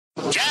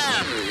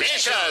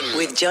Mission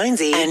with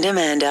Jonesy and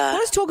Amanda.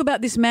 Let's talk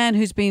about this man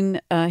who's been,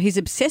 he's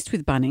obsessed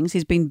with Bunnings.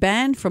 He's been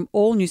banned from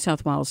all New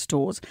South Wales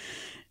stores.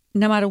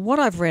 No matter what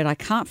I've read, I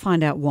can't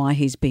find out why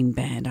he's been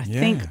banned. I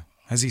think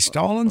Has he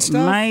stolen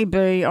stuff?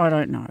 maybe, I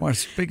don't know. Well,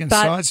 speaking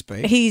But side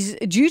speak. he's,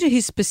 due to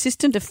his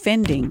persistent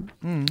offending,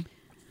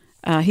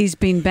 he's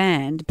been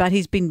banned, but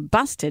he's been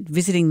busted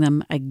visiting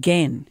them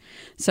again.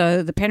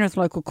 So the Penrith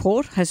local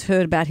court has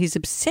heard about his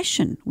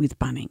obsession with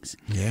Bunnings.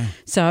 Yeah.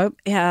 So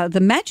the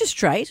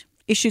magistrate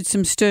issued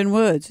some stern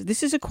words.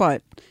 This is a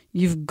quote.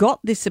 "You've got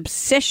this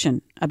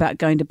obsession about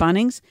going to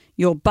Bunnings.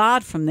 You're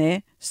barred from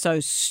there, so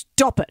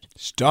stop it."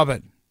 Stop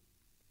it.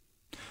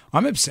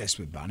 I'm obsessed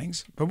with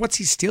Bunnings. But what's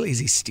he stealing? Is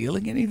he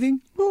stealing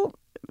anything? Well,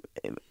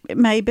 it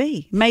may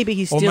be. Maybe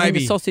he's Or stealing maybe-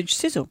 the sausage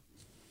sizzle.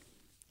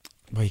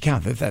 Well, you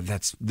can't.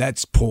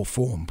 That's poor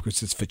form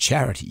because it's for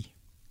charity.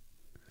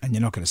 And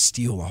you're not going to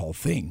steal the whole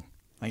thing.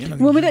 Like,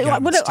 Well,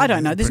 I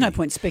don't know. There's no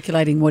point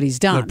speculating what he's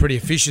done. They're pretty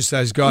officious,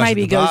 those guys.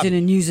 Maybe he goes in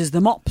and uses the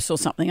mops or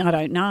something. I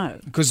don't know.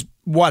 Because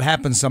what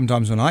happens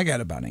sometimes when I go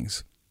to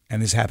Bunnings, and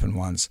this happened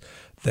once,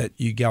 that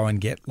you go and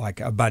get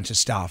like a bunch of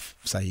stuff.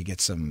 Say you get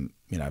some,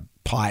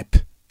 pipe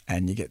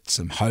and you get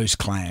some hose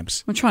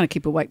clamps. I'm trying to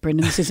keep awake,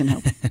 Brendan. This isn't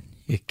helping.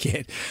 You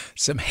get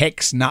some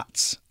hex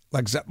nuts.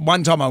 Like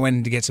one time I went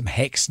in to get some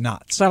hex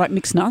nuts. So like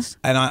mixed nuts?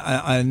 And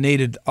I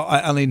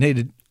only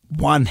needed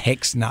one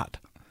hex nut.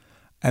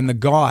 And the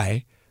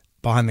guy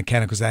behind the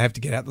counter, because they have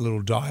to get out the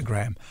little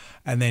diagram,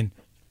 and then,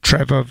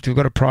 "Trevor, you've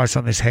got a price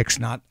on this hex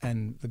nut."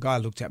 And the guy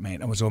looked at me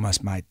and it was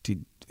almost, "Mate,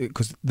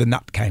 because the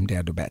nut came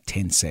down to about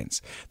 10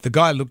 cents. The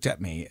guy looked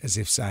at me as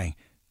if saying,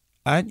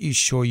 "Aren't you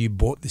sure you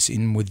brought this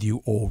in with you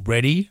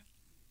already?"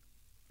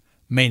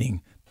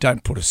 Meaning,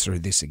 don't put us through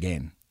this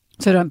again.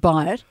 So don't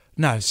buy it?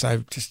 No,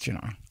 so just,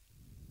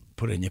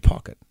 put it in your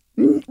pocket.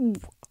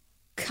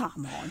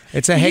 Come on.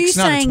 It's a hex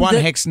nut. It's one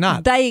hex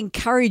nut. They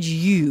encourage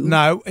you.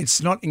 No,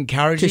 it's not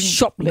encouraging. To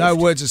shoplift. No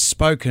words are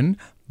spoken,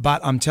 but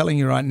I'm telling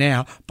you right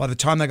now, by the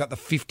time they got the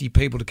 50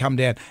 people to come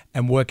down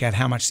and work out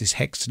how much this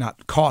hex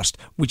nut cost,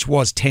 which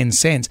was 10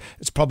 cents,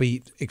 it's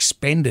probably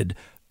expended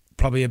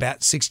about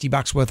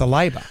 $60 worth of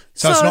labour.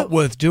 So it's not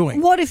worth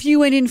doing. What if you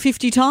went in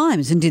 50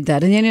 times and did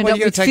that and ended Well, up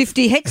you with gotta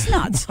 50 hex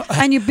nuts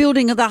and you're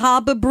building the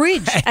Harbour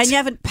Bridge and you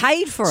haven't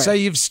paid for it? So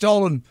you've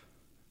stolen...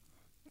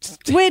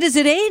 Where does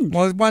it end?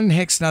 Well, one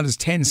hex nut is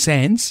 10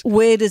 cents.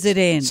 Where does it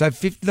end? So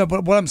 50, no,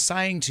 but what I'm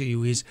saying to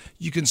you is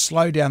you can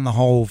slow down the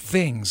whole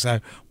thing. So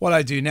what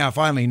I do now, if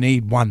I only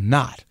need one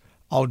nut,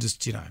 I'll just,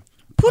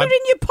 Put it in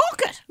your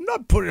pocket.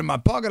 not put it in my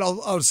pocket.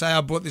 I'll say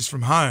I bought this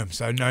from home,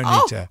 so no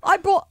need to. I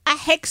brought a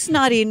hex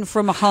nut in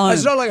from home.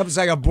 It's not like I'm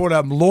saying I brought a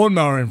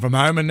lawnmower in from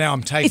home and now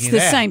I'm taking It's it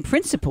the out. same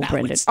principle,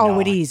 Brendan. it's Oh,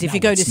 not. it is. If No, you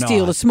go to it's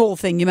steal not. a small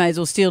thing, you may as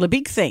well steal a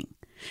big thing.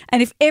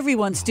 And if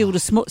everyone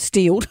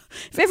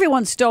if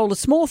everyone stole a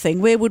small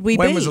thing, where would we be?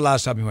 When was the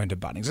last time you went to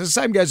Bunnings? The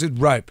same goes with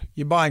rope.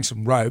 You're buying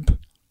some rope.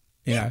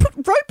 Put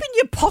rope in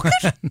your pocket?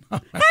 How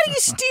do you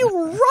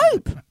steal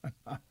rope?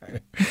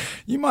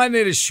 You might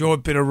need a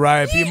short bit of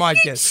rope. You might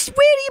get.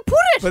 Where do you put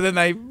it? But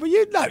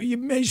then you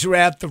measure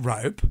out the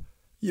rope.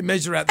 You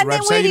measure out the And rope.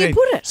 then where do you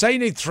put it? Say you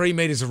need 3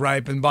 metres of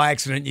rope, and by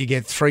accident you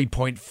get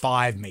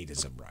 3.5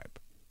 metres of rope.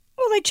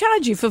 Well, they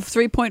charge you for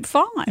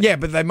 3.5. Yeah,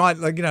 but they might,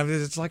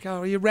 it's like,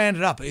 oh, you round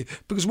it up.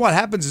 Because what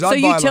happens is So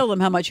you tell them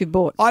how much you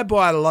bought. I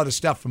buy a lot of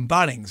stuff from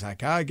Bunnings,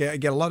 okay? I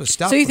get a lot of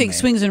stuff So you from think there.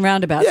 swings and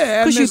roundabouts?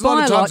 Yeah, because you there's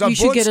buy a lot, I've you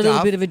should bought get a little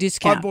stuff. bit of a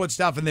discount. I bought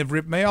stuff and they've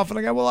ripped me off, and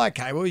I go, well,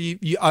 okay, well,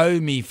 you owe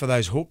me for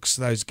those hooks,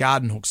 those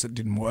garden hooks that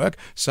didn't work.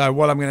 So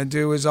what I'm going to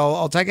do is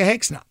I'll take a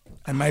hex nut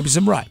and maybe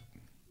some rope.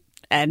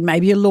 And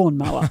maybe a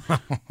lawnmower.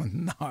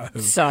 No.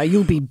 So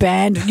you'll be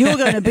banned. You're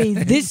going to be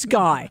this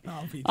guy.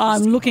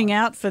 I'm looking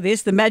out for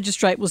this. The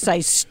magistrate will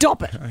say,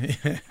 stop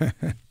it.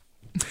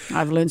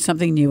 I've learned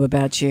something new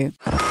about you.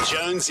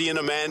 Jonesy and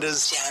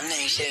Amanda's Jam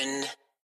Nation.